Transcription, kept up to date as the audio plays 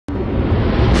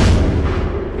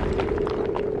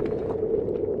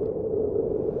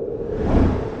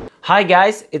Hi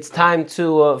guys, it's time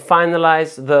to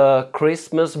finalize the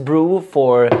Christmas brew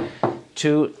for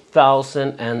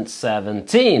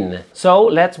 2017. So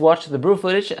let's watch the brew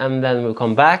footage and then we'll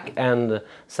come back and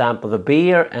sample the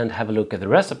beer and have a look at the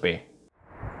recipe.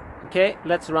 Okay,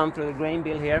 let's run through the grain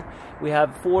bill here. We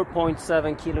have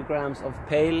 4.7 kilograms of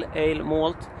pale ale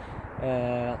malt,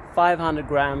 500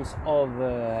 grams of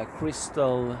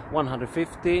Crystal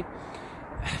 150.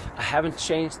 I haven't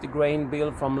changed the grain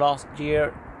bill from last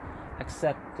year,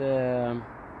 except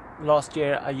last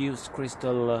year I used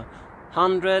Crystal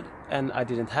 100 and I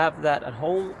didn't have that at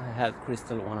home. I had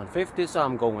Crystal 150, so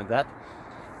I'm going with that.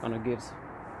 Gonna give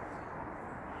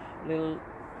a little,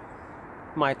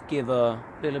 might give a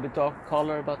little bit dark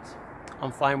color, but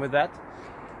I'm fine with that.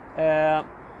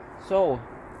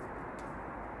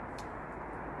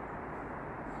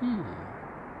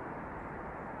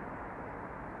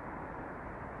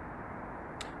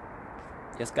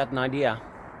 Just got an idea.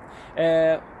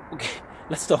 Okay,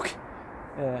 let's talk.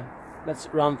 Let's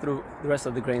run through the rest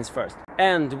of the grains first.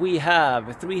 And we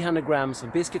have 300 grams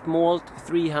of biscuit malt,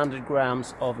 300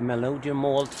 grams of melodium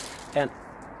malt, and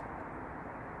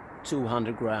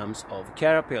 200 grams of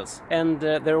carapils. And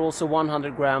there are also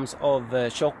 100 grams of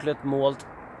chocolate malt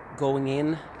going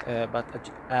in, but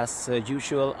as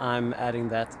usual I'm adding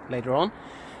that later on.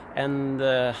 And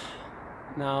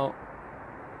now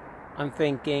I'm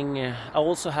thinking I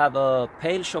also have a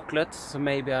pale chocolate, so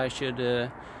maybe I should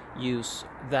use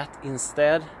that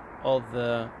instead of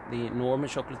the normal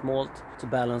chocolate malt to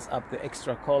balance up the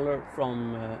extra color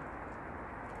from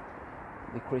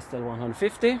the Crystal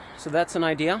 150. So that's an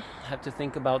idea. I have to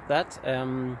think about that.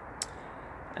 And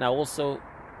I also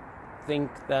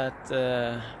think that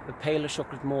the paler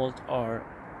chocolate malt are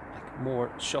like more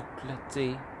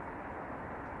chocolatey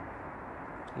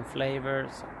in flavor.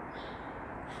 So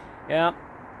yeah,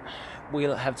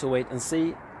 we'll have to wait and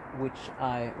see which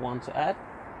I want to add.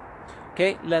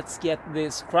 Okay, let's get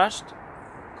this crushed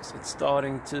because it's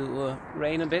starting to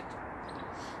rain a bit.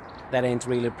 That ain't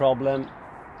really a problem.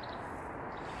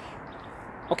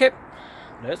 Okay,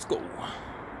 let's go. I'm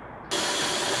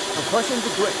crushing the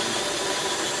grain.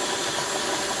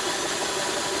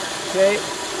 Okay.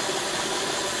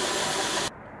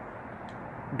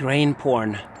 Grain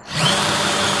porn.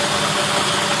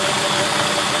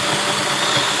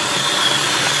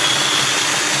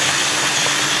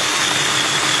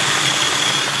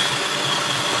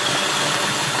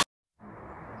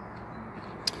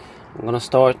 I'm gonna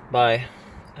start by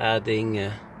adding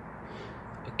a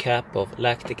cap of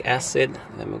lactic acid,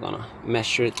 then we're gonna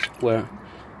measure it where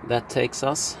that takes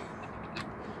us.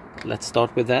 Let's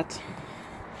start with that.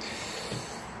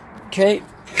 Okay,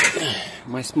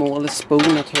 my smallest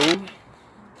spoon at home.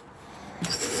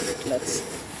 Let's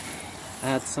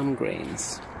add some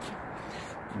grains,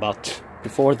 but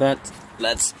before that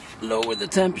let's lower the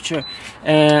temperature.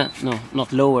 No,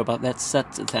 not lower, but let's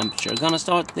set the temperature. Gonna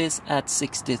start this at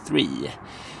 63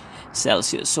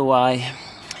 Celsius. So I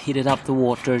heated up the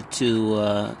water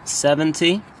to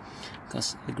 70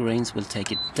 because the grains will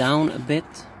take it down a bit.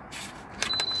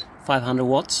 500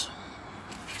 watts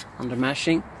under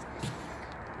mashing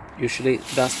usually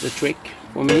does the trick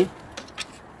for me.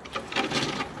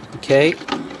 Okay.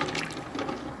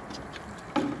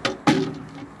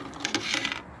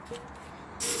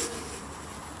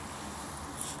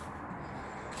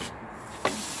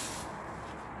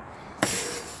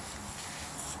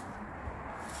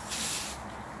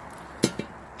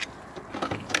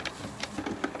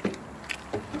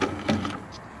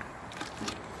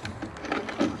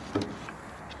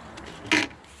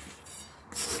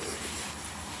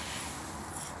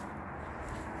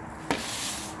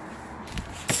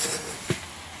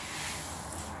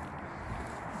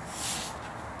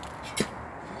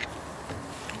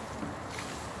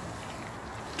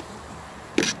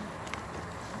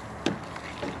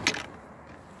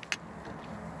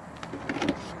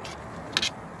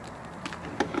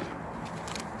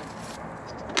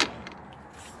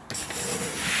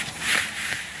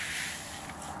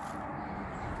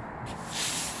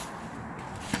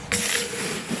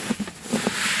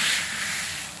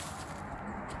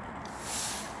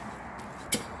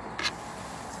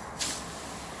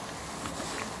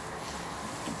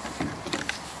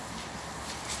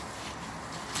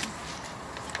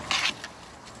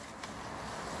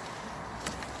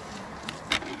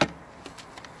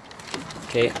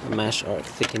 Okay, the mash are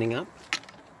thickening up.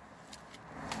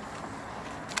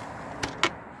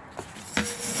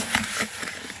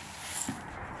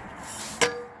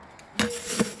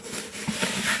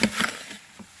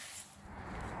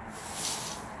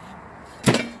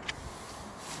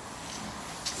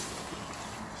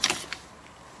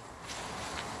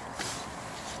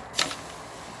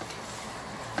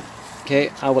 Okay,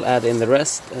 I will add in the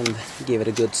rest and give it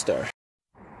a good stir.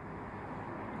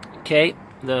 Okay,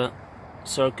 the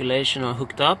circulation are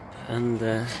hooked up and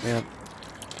we have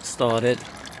started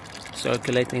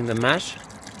circulating the mash.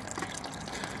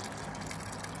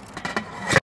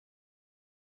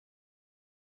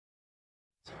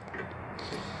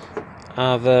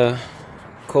 I've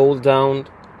cooled down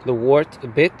the wort a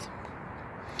bit.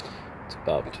 It's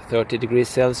about 30 degrees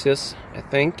Celsius, I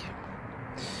think.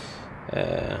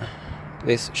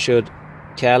 This should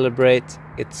calibrate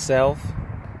itself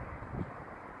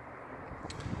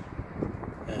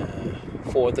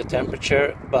for the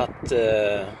temperature, but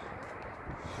I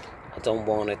don't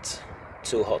want it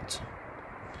too hot.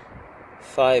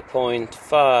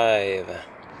 5.5.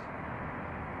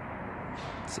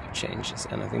 Let's see if it changes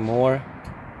anything more.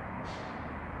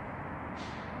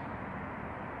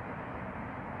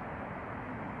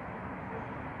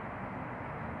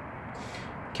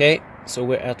 Okay, so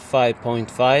we're at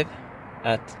 5.5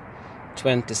 at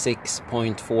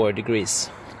 26.4 degrees.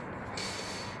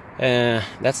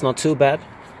 That's not too bad.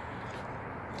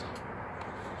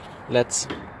 Let's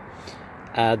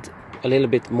add a little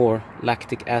bit more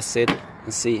lactic acid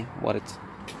and see what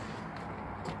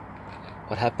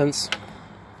happens.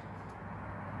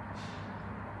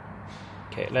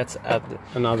 Okay, let's add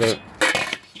another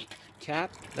cap.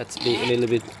 Let's be a little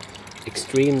bit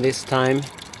extreme this time.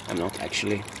 I'm not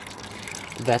actually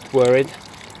that worried.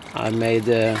 I made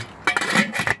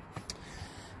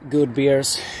good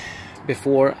beers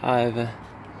before. I've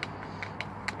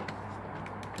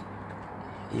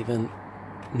even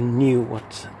knew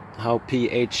how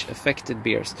pH affected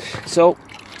beers. So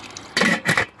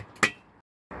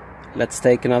let's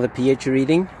take another pH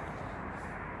reading.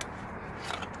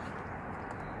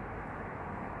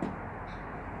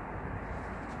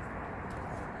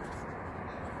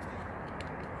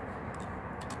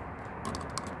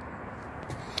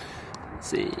 Let's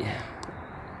see.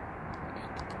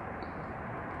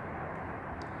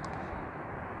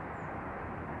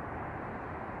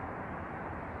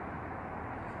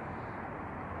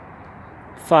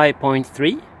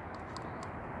 .3.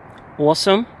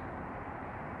 Awesome.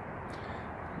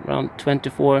 Around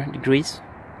 24 degrees.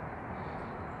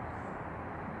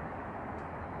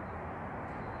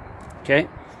 Okay.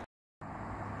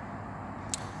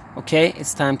 Okay,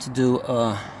 it's time to do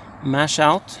a mash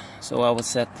out. So I will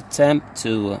set the temp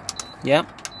to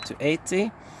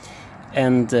 80,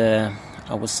 and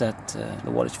I will set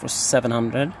the wattage for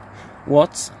 700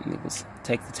 watts. And it will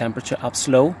take the temperature up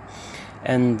slow,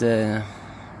 and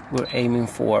we're aiming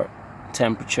for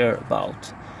temperature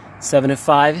about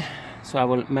 75. So I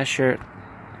will measure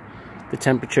the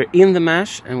temperature in the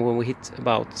mash, and when we hit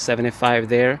about 75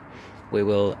 there, we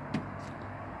will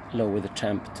lower the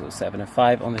temp to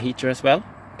 75 on the heater as well.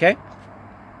 Okay.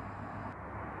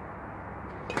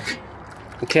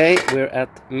 Okay, we're at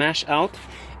mash out.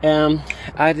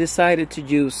 I decided to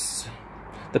use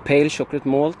the pale chocolate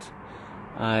malt.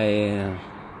 I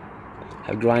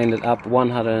have grinded up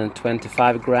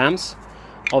 125 grams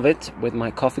of it with my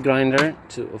coffee grinder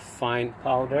to a fine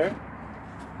powder,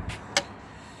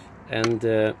 and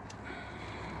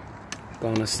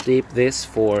gonna steep this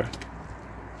for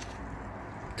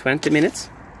 20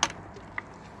 minutes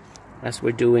as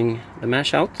we're doing the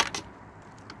mash out.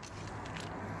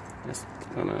 Just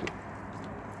gonna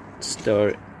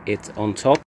stir it on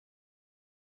top.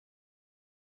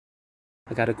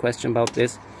 I got a question about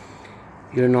this.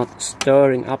 You're not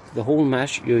stirring up the whole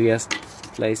mash, you're just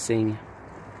placing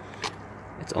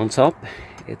it on top.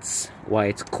 It's why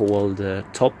it's called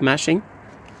top mashing.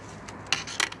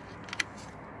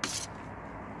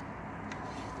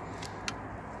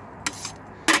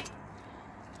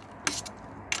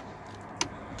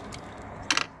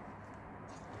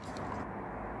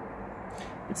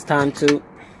 It's time to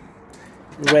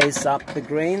raise up the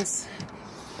grains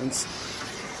and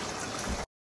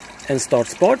start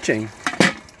sparging.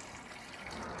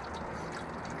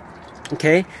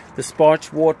 Okay, the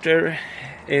sparge water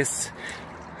is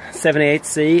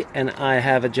 78C, and I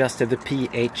have adjusted the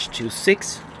pH to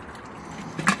 6.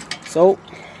 So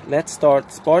let's start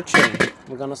sparging.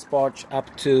 We're gonna sparge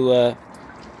up to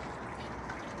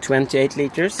 28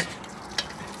 liters.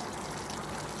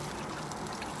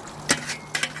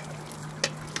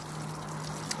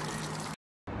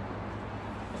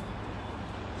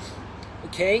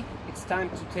 Okay, it's time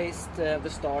to taste the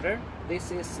starter.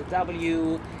 This is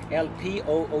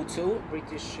WLP002,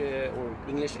 British or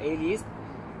English ale yeast.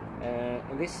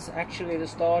 And this is actually the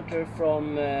starter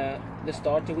from the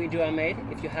starter video I made.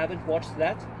 If you haven't watched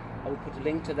that, I will put a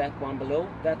link to that one below.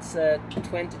 That's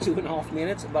 22.5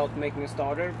 minutes about making a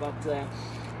starter, but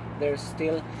there's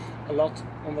still a lot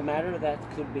on the matter that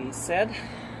could be said.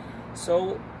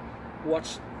 So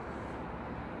watch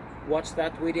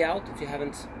that video out if you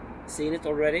haven't seen it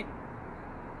already.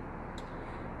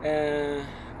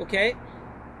 Okay,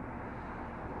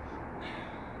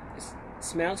 it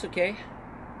smells okay.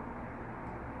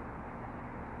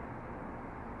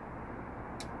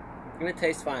 And it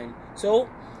tastes fine. So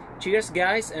cheers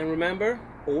guys, and remember,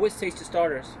 always taste your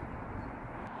starters.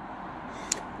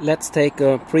 Let's take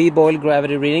a pre-boil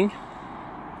gravity reading.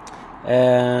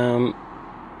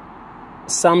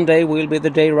 Someday will be the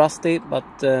day, Rusty, but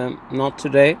not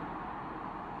today.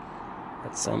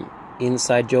 That's some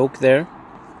inside joke there.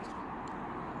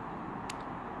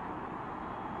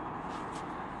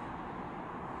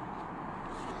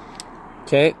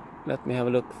 Okay, let me have a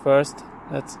look first.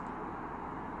 That's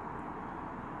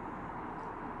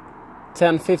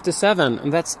 10:57,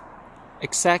 and that's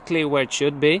exactly where it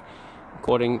should be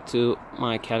according to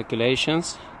my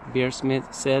calculations.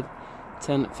 Beersmith said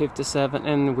 10:57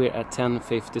 and we're at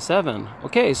 10:57.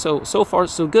 Okay, so far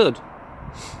so good.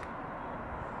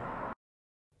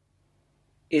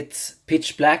 It's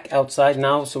pitch black outside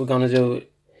now, so we're gonna do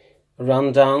a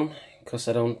rundown because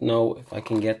I don't know if I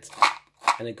can get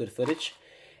any good footage.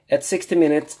 At 60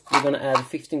 minutes we're gonna add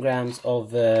 15 grams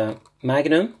of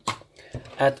Magnum.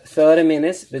 At 30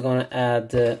 minutes we're gonna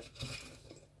add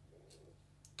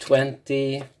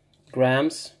 20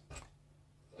 grams,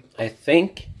 I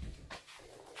think.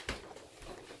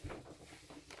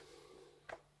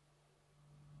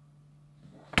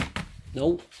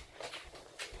 No.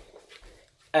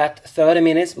 At 30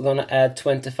 minutes we're gonna add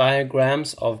 25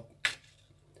 grams of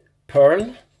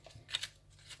Pearl.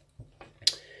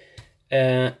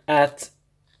 At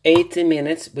 80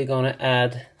 minutes we're gonna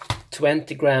add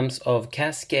 20 grams of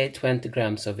Cascade, 20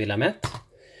 grams of Willamette.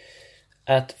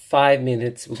 At 5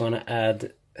 minutes we're gonna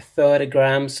add 30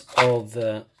 grams of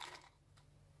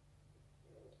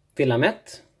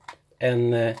Willamette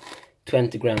and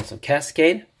 20 grams of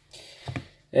Cascade.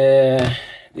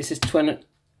 This is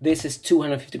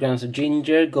 250 grams of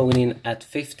ginger going in at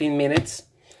 15 minutes,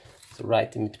 so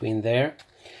right in between there.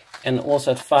 And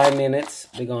also at 5 minutes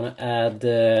we're gonna add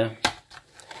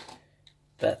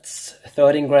that's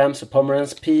 13 grams of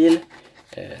Pomerance peel,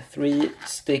 3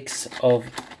 sticks of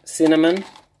cinnamon,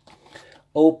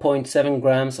 0.7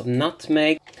 grams of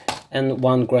nutmeg, and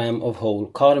 1 gram of whole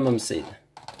cardamom seed,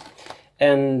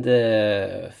 and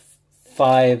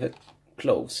 5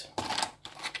 cloves.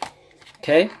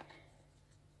 Okay.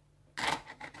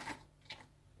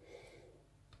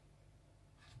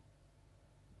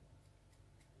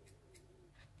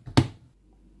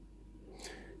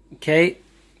 Okay,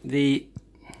 the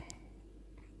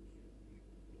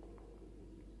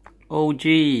OG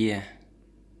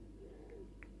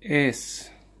is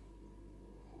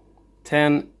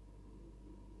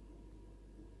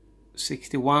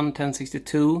 1061,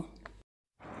 1062.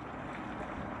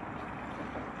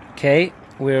 Okay,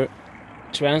 we're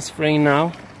transferring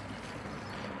now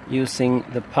using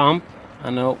the pump. I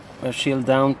know we're chilled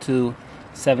down to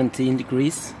 17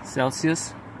 degrees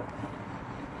Celsius.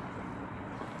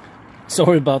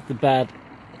 Sorry about the bad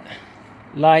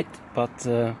light, but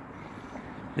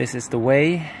this is the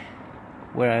way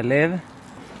where I live.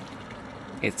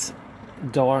 It's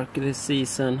dark this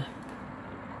season.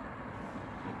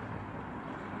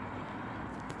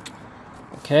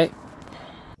 Okay.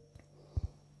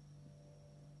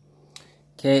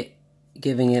 Okay,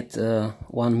 giving it a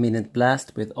 1 minute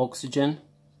blast with oxygen.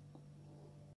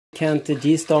 Canted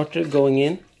G starter going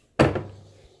in.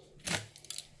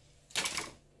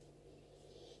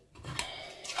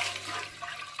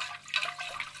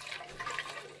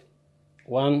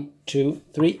 One, two,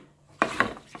 three.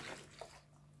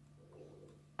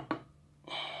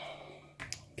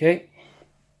 Okay.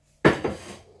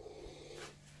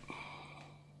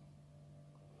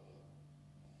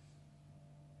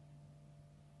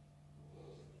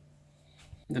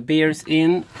 The beer's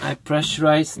in. I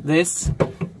pressurized this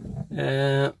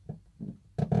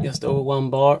just over 1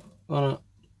 bar. Gonna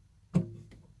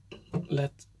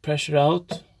let pressure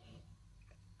out.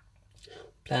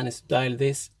 Plan is to dial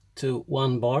this to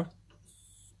 1 bar.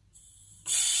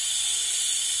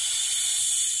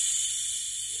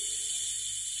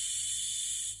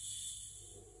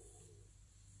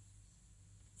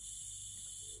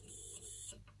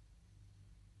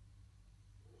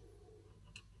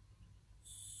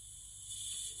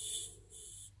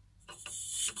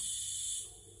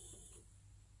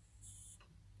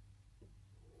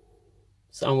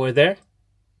 Somewhere there.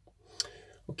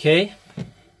 Okay.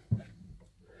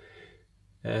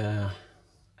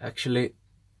 Actually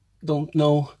don't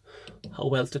know how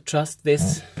well to trust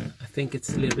this. I think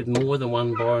it's a little bit more than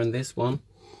 1 bar in this one,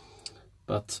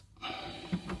 but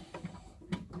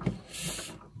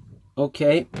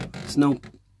okay, it's no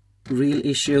real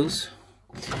issues.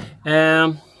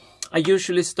 I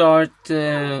usually start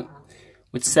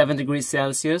with 7 degrees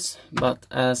Celsius, but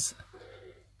as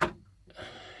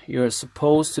you're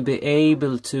supposed to be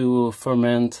able to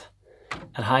ferment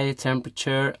at higher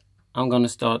temperature, I'm gonna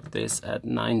start this at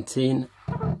 19.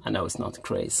 I know it's not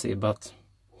crazy, but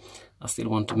I still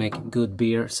want to make good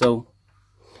beer, so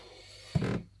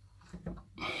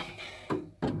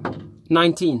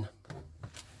 19.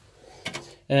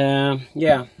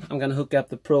 Yeah, I'm gonna hook up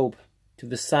the probe to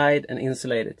the side and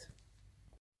insulate it.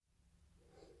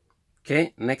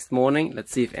 Okay, next morning,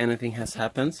 let's see if anything has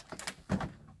happened.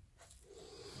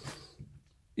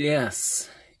 Yes,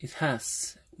 it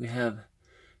has. We have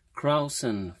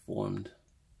krausen formed.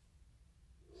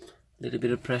 A little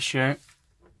bit of pressure.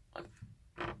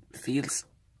 Feels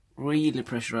really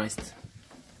pressurized.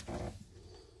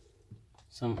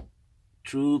 Some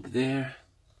tube there,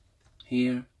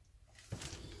 here.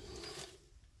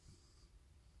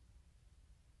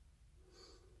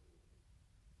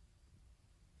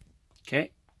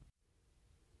 Okay.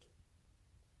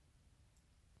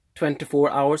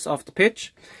 24 hours after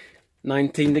pitch,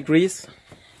 19 degrees.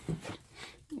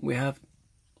 We have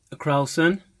a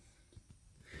krausen.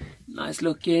 Nice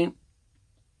looking.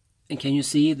 And can you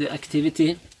see the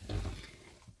activity?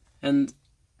 And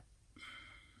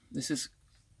this is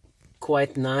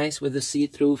quite nice with the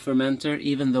see-through fermenter,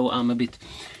 even though I'm a bit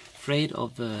afraid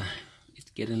of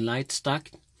it getting light stuck.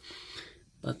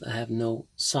 But I have no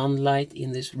sunlight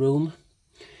in this room.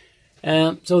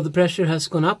 So the pressure has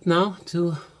gone up now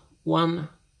to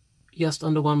just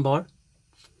under 1 bar.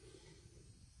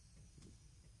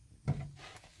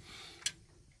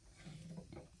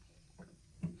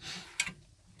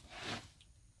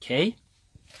 Okay,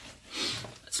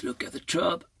 let's look at the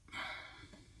tub.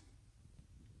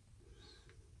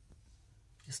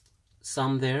 Just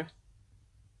some there.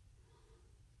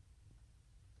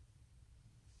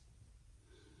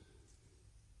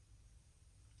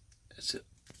 It's a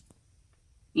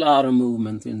lot of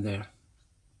movement in there.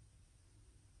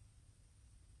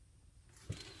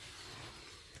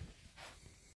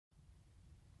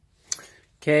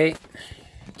 Okay,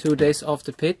 2 days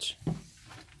after pitch.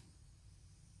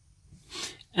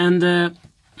 And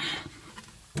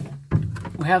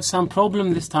we have some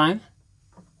problem this time.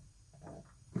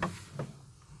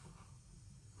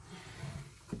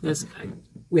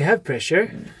 We have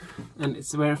pressure and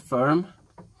it's very firm,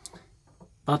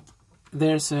 but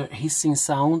there's a hissing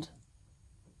sound.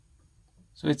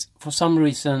 So it's for some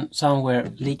reason somewhere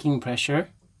leaking pressure.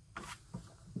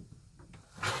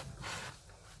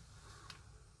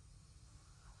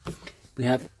 We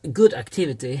have good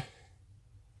activity,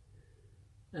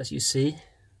 as you see.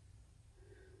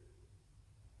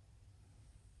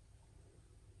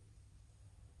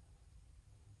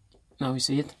 Now you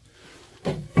see it.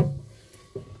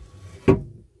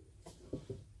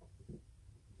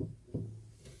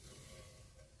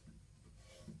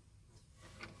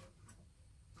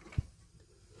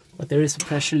 But there is a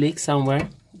pressure leak somewhere.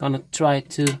 I'm gonna try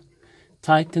to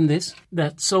tighten this.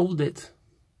 That solved it.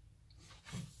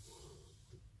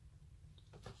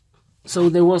 So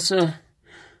there was a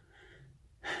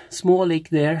small leak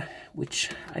there, which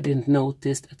I didn't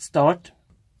notice at start.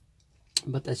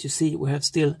 But as you see, we have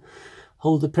still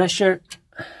hold the pressure,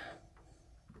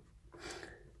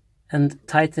 and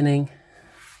tightening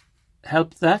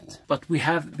helped that. But we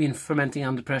have been fermenting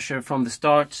under pressure from the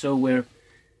start, so we're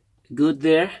good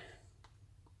there.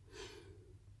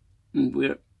 And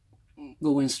we're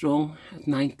going strong at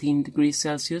 19 degrees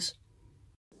Celsius.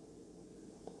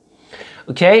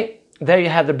 Okay, there you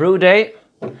have the brew day.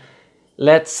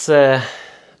 Let's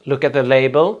look at the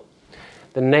label.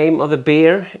 The name of the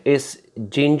beer is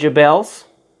Ginger Bells.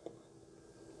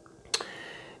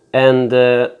 And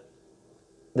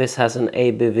this has an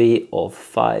ABV of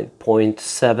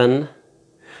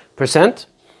 5.7%.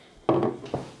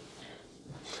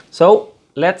 So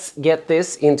let's get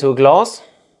this into a glass.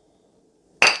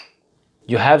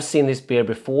 You have seen this beer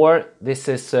before. This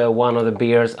is one of the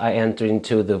beers I entered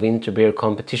into the winter beer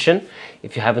competition.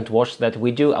 If you haven't watched that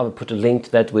video, I will put a link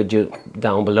to that video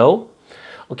down below.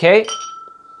 Okay,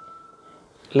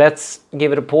 let's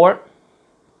give it a pour.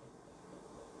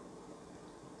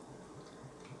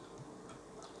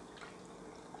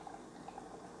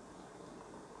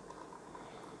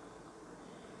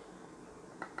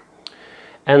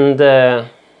 And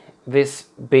this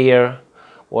beer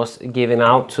was given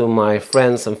out to my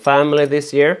friends and family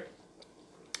this year.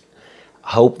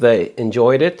 I hope they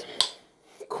enjoyed it.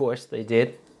 Of course they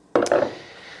did.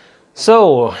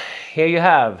 So here you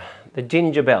have the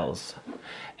ginger bells.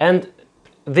 And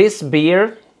this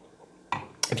beer,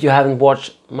 if you haven't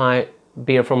watched my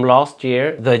beer from last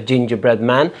year, the Gingerbread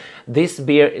Man, this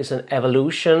beer is an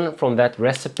evolution from that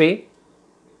recipe.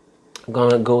 I'm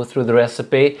gonna go through the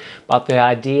recipe, but the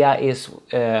idea is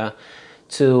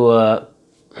to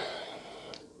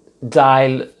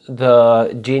dial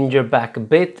the ginger back a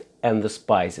bit and the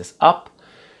spices up,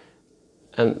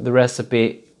 and the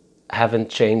recipe haven't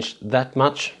changed that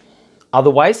much.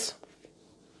 Otherwise,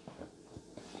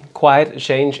 quite a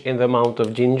change in the amount of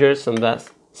gingers and that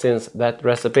since that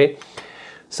recipe.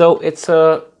 So it's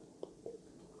a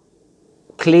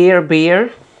clear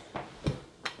beer,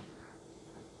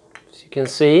 as you can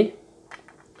see.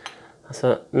 Has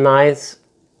a nice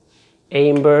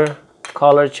amber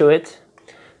color to it.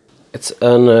 It's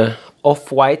an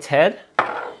off-white head.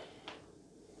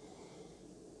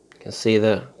 You can see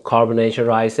the carbonation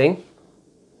rising.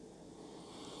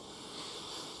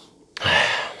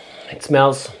 It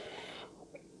smells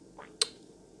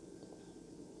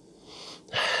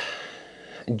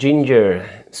ginger,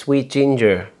 sweet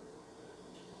ginger,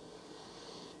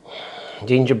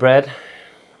 gingerbread.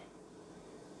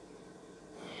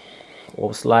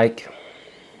 Was like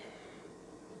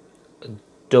a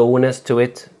doughiness to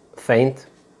it, faint.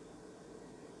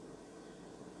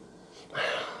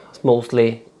 It's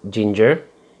mostly ginger.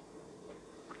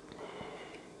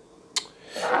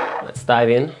 Let's dive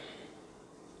in.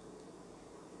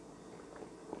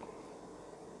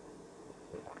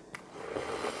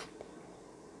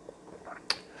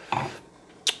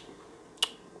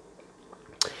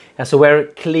 Has a very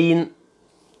clean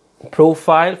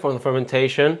profile from the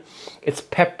fermentation. It's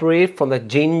peppery from the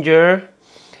ginger.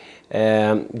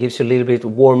 Gives you a little bit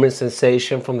warmer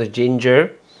sensation from the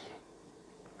ginger.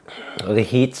 The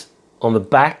heat on the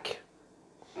back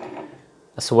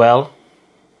as well.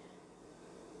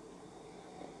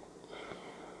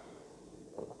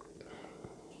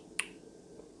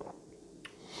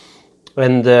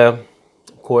 And of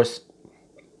course,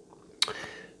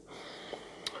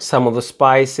 some of the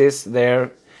spices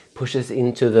there pushes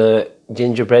into the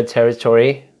gingerbread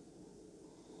territory.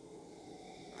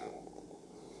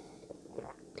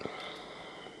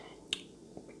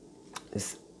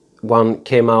 This one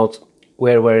came out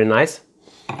very, very nice.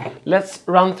 Let's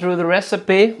run through the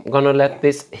recipe. I'm gonna let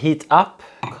this heat up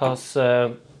because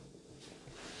I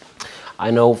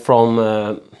know from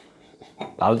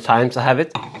other times I have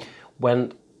it,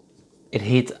 when it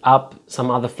heats up some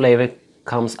other flavor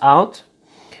comes out.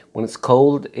 When it's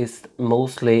cold, it's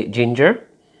mostly ginger.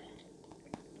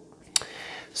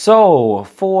 So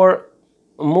for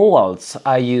malts,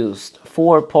 I used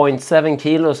 4.7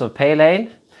 kilos of pale ale,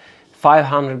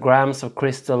 500 grams of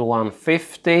crystal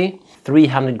 150,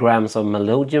 300 grams of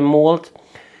melodian malt,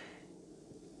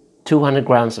 200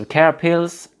 grams of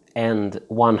carapils, and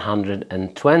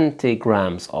 120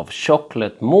 grams of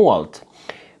chocolate malt,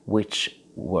 which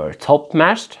were top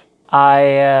mashed.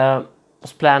 I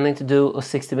was planning to do a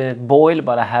 60-minute boil,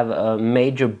 but I have a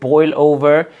major boil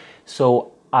over,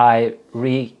 so I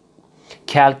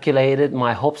recalculated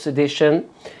my hops addition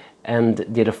and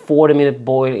did a 40-minute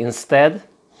boil instead.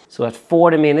 So at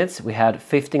 40 minutes we had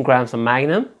 15 grams of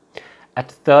Magnum,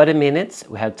 at 30 minutes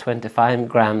we had 25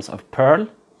 grams of Pearl,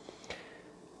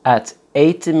 at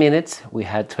 80 minutes we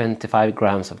had 25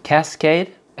 grams of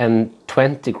Cascade and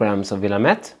 20 grams of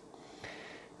Willamette.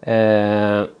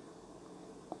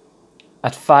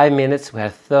 At 5 minutes we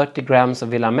had 30 grams of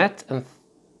Willamette and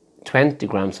 20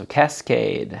 grams of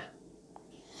Cascade.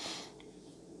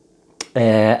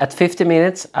 At 50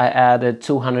 minutes I added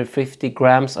 250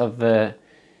 grams of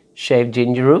shaved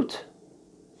ginger root.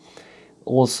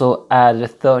 Also added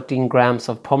 13 grams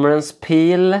of Pomeranz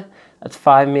peel at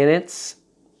 5 minutes,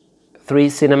 3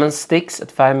 cinnamon sticks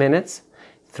at 5 minutes,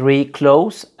 3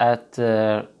 cloves at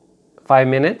 5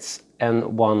 minutes,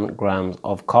 and 1 gram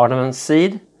of cardamom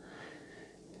seed,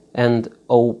 and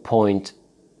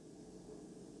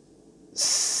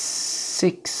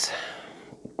 0.6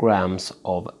 grams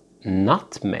of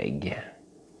nutmeg.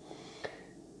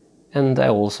 And I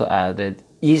also added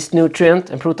yeast nutrient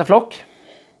and Protafloc.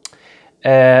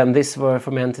 These were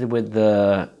fermented with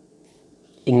the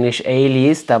English ale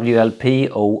yeast WLP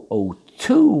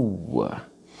 002.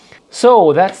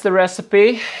 So that's the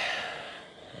recipe.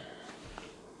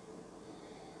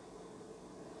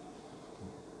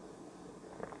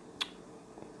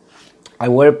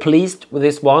 I'm very pleased with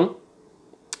this one.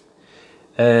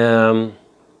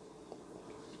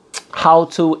 How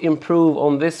to improve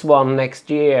on this one next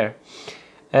year.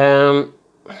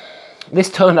 This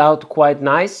turned out quite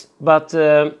nice, but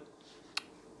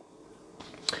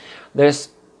there's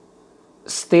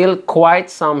still quite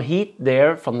some heat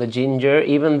there from the ginger,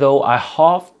 even though I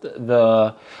halved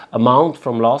the amount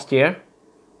from last year.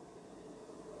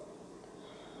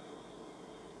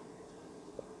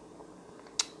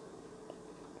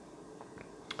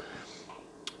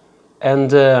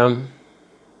 And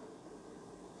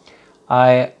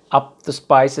I upped the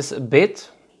spices a bit.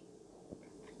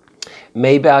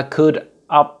 Maybe I could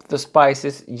up the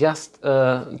spices just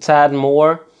a tad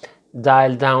more,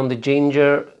 dial down the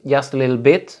ginger just a little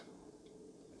bit.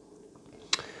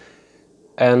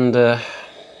 And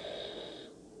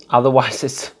otherwise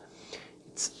it's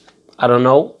I don't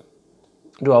know.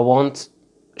 Do I want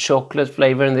chocolate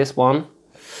flavor in this one?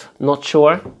 Not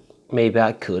sure. Maybe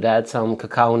I could add some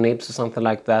cacao nibs or something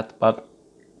like that, but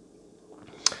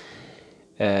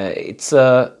it's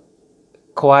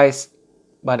quite,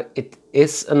 but it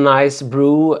is a nice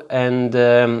brew, and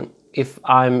if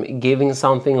I'm giving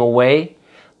something away,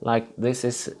 like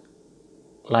this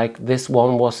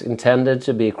one was intended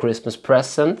to be a Christmas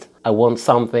present, I want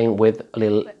something with a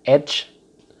little edge.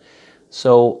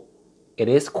 So it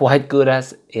is quite good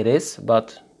as it is,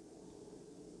 but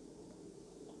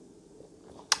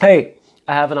hey,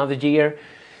 I have another year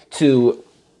to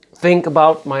think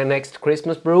about my next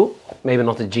Christmas brew. Maybe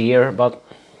not a year, but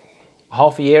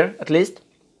half a year at least.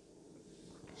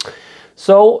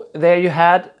 So there you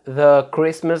had the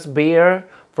Christmas beer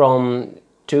from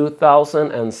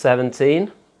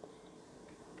 2017.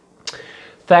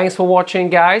 Thanks for watching,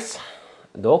 guys.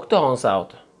 DrHans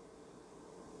out.